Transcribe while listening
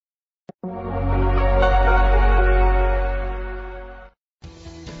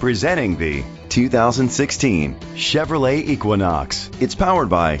Presenting the 2016 Chevrolet Equinox. It's powered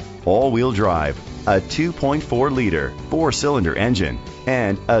by all-wheel drive, a 2.4-liter four-cylinder engine,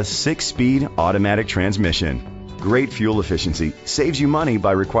 and a 6-speed automatic transmission. Great fuel efficiency saves you money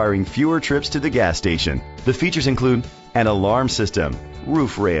by requiring fewer trips to the gas station. The features include an alarm system,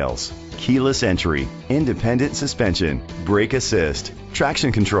 roof rails, keyless entry, independent suspension, brake assist,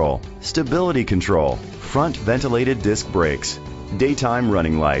 traction control, stability control, front ventilated disc brakes, daytime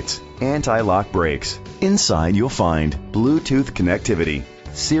running lights, anti-lock brakes. Inside you'll find Bluetooth connectivity,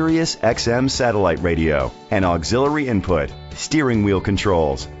 Sirius XM satellite radio, an auxiliary input, steering wheel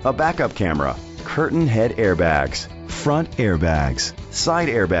controls, a backup camera, curtain head airbags, front airbags, side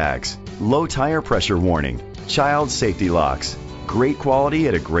airbags, low tire pressure warning, child safety locks. Great quality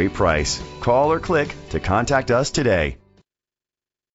at a great price. Call or click to contact us today.